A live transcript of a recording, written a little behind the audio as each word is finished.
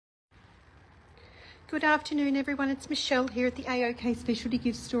Good afternoon everyone, it's Michelle here at the AOK Specialty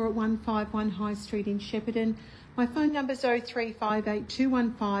Gift Store at 151 High Street in Shepparton. My phone number is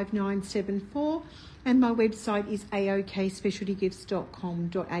 0358215974 and my website is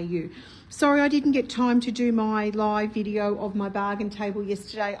aokspecialtygifts.com.au. Sorry I didn't get time to do my live video of my bargain table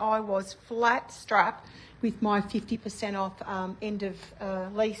yesterday. I was flat strapped with my 50% off end of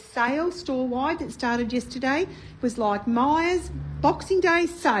lease sale, Storewide, that started yesterday. It was like Myers Boxing Day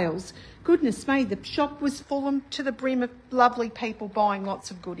sales. Goodness me, the shop was full to the brim of lovely people buying lots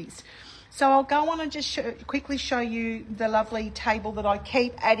of goodies. So I'll go on and just quickly show you the lovely table that I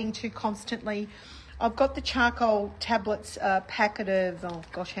keep adding to constantly. I've got the charcoal tablets packet of, oh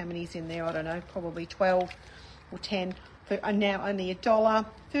gosh, how many's in there? I don't know, probably 12 or 10. Are now only $1.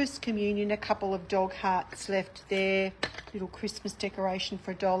 First Communion, a couple of dog hearts left there. Little Christmas decoration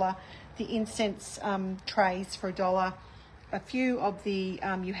for $1. The incense trays for $1. A few of the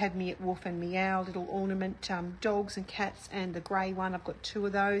You Had Me at Wolf and Meow little ornament dogs and cats, and the grey one, I've got 2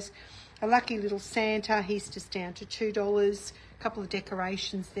 of those. A lucky little Santa, he's just down to $2. A couple of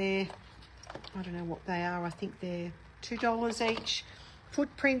decorations there. I don't know what they are. I think they're $2 each.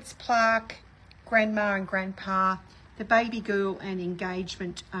 Footprints, plaque, grandma and grandpa. The baby girl and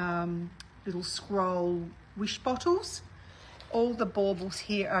engagement little scroll wish bottles. All the baubles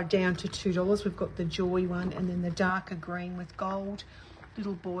here are down to $2. We've got the Joy one and then the darker green with gold.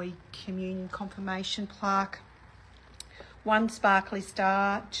 Little boy communion confirmation plaque. 1 sparkly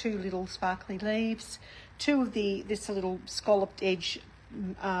star, 2 little sparkly leaves. 2 of this little scalloped edge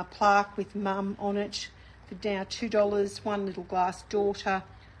plaque with mum on it for now $2. 1 little glass daughter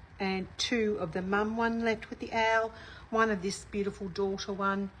and 2 of the mum one left with the owl. 1 of this beautiful daughter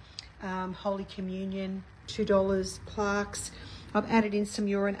one, Holy Communion, $2 plaques. I've added in some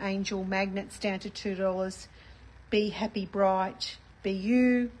You're an Angel magnets down to $2. Be happy, bright, be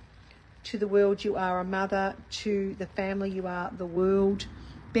you. To the world you are a mother. To the family you are the world.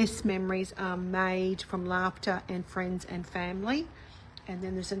 Best memories are made from laughter and friends and family. And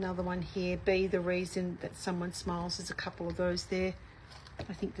then there's another one here. Be the reason that someone smiles. There's a couple of those there.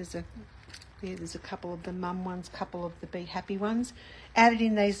 I think there's a couple of the mum ones, couple of the be happy ones. Added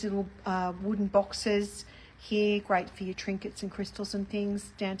in these little wooden boxes here, great for your trinkets and crystals and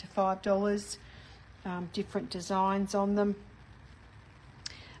things, down to $5. Different designs on them.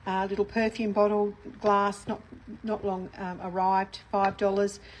 Little perfume bottle glass, not long arrived,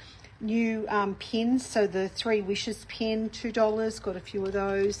 $5. New pins, so the 3 wishes pin, $2. Got a few of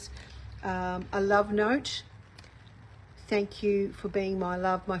those. A love note. Thank you for being my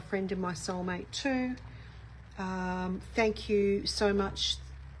love, my friend and my soulmate too. Thank you so much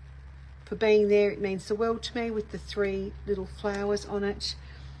for being there. It means the world to me, with the 3 little flowers on it.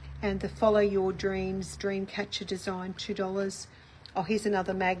 And the Follow Your Dreams Dream Catcher design, $2. Oh, here's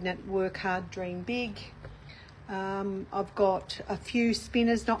another magnet, Work Hard, Dream Big. I've got a few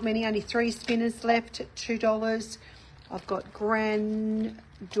spinners, not many, only 3 spinners left at $2. I've got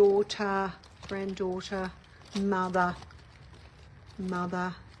granddaughter,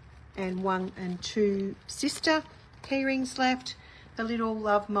 mother, and 1 and 2 sister key rings left. The little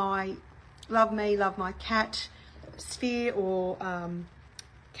love me, love my cat sphere or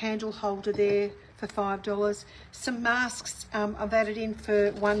candle holder there for $5. Some masks I've added in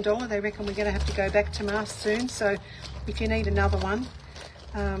for $1. They reckon we're going to have to go back to masks soon, so if you need another one,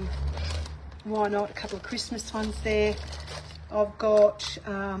 why not? A couple of Christmas ones there. I've got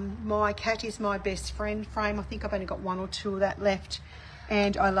My Cat is My Best Friend frame. I think I've only got 1 or 2 of that left.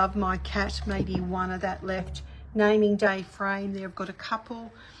 And I Love My Cat, maybe 1 of that left. Naming Day frame there, I've got a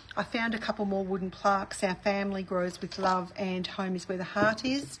couple. I found a couple more wooden plaques. Our family grows with love and home is where the heart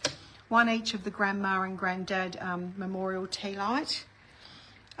is. 1 each of the grandma and granddad memorial tea light.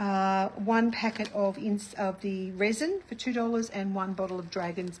 1 packet of the resin for $2 and 1 bottle of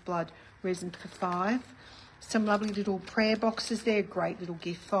Dragon's Blood resin for $5. Some lovely little prayer boxes there, great little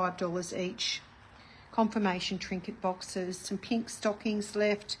gift, $5 each. Confirmation trinket boxes, some pink stockings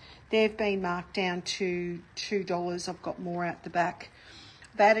left. They've been marked down to $2. I've got more out the back.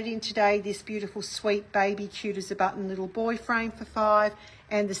 I've added in today this beautiful sweet baby cute as a button little boy frame for $5,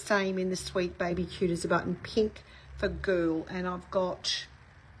 and the same in the sweet baby cute as a button pink for girl. And I've got,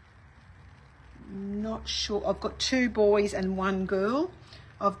 not sure, I've got 2 boys and 1 girl.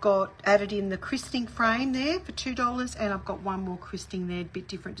 I've got added in the christening frame there for $2, and I've got 1 more christening there, a bit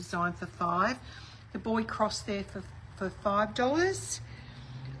different design for $5. The boy cross there for $5.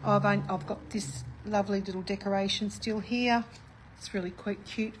 I've got this lovely little decoration still here. It's really quite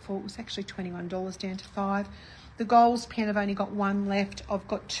cute. It was actually $21 down to $5. The goals pen, I've only got 1 left. I've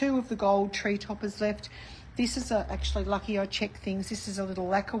got 2 of the gold tree toppers left. This is actually lucky I checked things. This is a little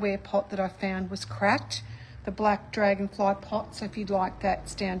lacquerware pot that I found was cracked. The black dragonfly pot. So if you'd like that,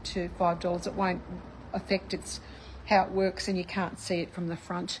 it's down to $5. It won't affect how it works, and you can't see it from the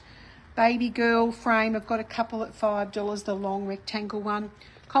front. Baby girl frame. I've got a couple at $5. The long rectangle one.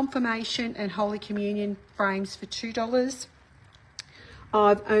 Confirmation and Holy Communion frames for $2.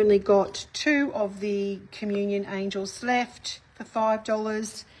 I've only got 2 of the communion angels left for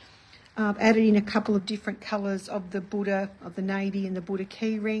 $5. I've added in a couple of different colours of the Buddha, of the navy and the Buddha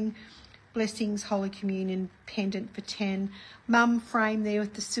key ring. Blessings Holy Communion pendant for $10. Mum frame there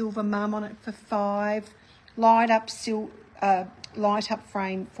with the silver mum on it for $5. Light up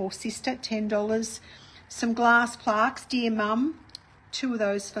frame for sister, $10. Some glass plaques, dear mum, 2 of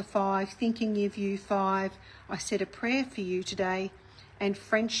those for $5. Thinking of you, $5. I said a prayer for you today. And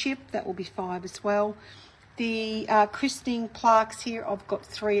friendship, that will be $5 as well. The christening plaques here, I've got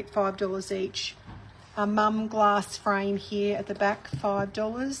 3 at $5 each. A mum glass frame here at the back,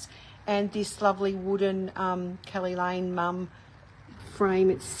 $5. And this lovely wooden Kelly Lane mum frame.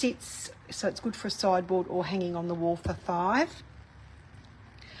 It sits, so it's good for a sideboard or hanging on the wall for $5.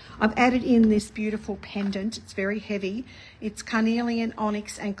 I've added in this beautiful pendant. It's very heavy. It's carnelian,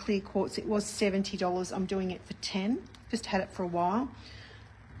 onyx and clear quartz. It was $70. I'm doing it for $10. Just had it for a while.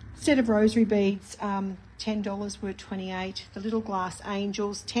 Set of rosary beads, $10 were $28. The little glass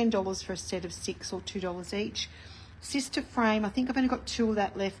angels, $10 for a set of 6 or $2 each. Sister frame, I think I've only got 2 of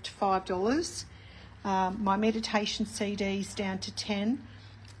that left, $5. My meditation CDs down to $10.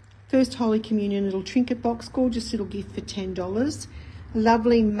 First Holy Communion little trinket box, gorgeous little gift for $10.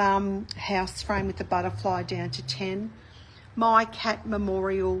 Lovely mum house frame with the butterfly down to $10. My cat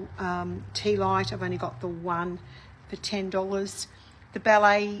memorial tea light, I've only got the 1 for $10. The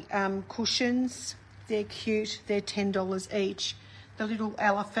ballet cushions, they're cute, they're $10 each. The little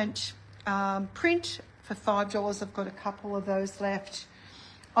elephant print for $5, I've got a couple of those left.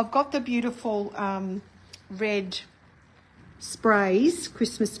 I've got the beautiful red sprays,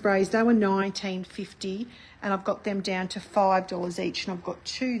 Christmas sprays, they were $19.50, and I've got them down to $5 each, and I've got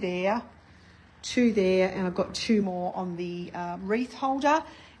 2 there, and I've got 2 more on the wreath holder.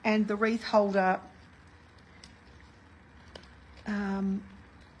 And the wreath holder,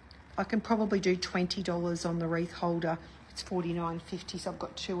 I can probably do $20 on the wreath holder. It's $49.50, so I've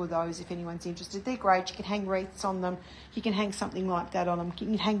got 2 of those if anyone's interested. They're great. You can hang wreaths on them. You can hang something like that on them. You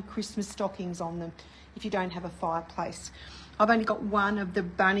can hang Christmas stockings on them if you don't have a fireplace. I've only got 1 of the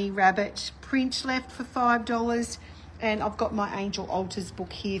bunny rabbit print left for $5, and I've got my Angel Altars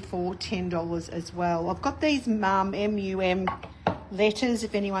book here for $10 as well. I've got these MUM letters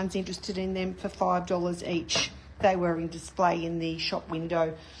if anyone's interested in them for $5 each. They were in display in the shop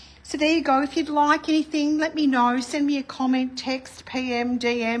window. So there you go. If you'd like anything, let me know. Send me a comment, text, PM,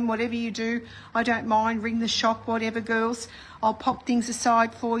 DM, whatever you do. I don't mind. Ring the shop, whatever, girls. I'll pop things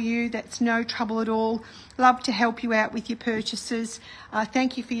aside for you. That's no trouble at all. Love to help you out with your purchases.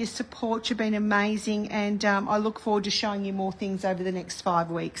 Thank you for your support. You've been amazing, and I look forward to showing you more things over the next 5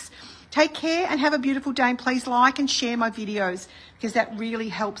 weeks. Take care and have a beautiful day, and please like and share my videos because that really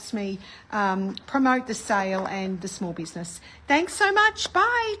helps me promote the sale and the small business. Thanks so much.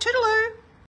 Bye. Toodaloo.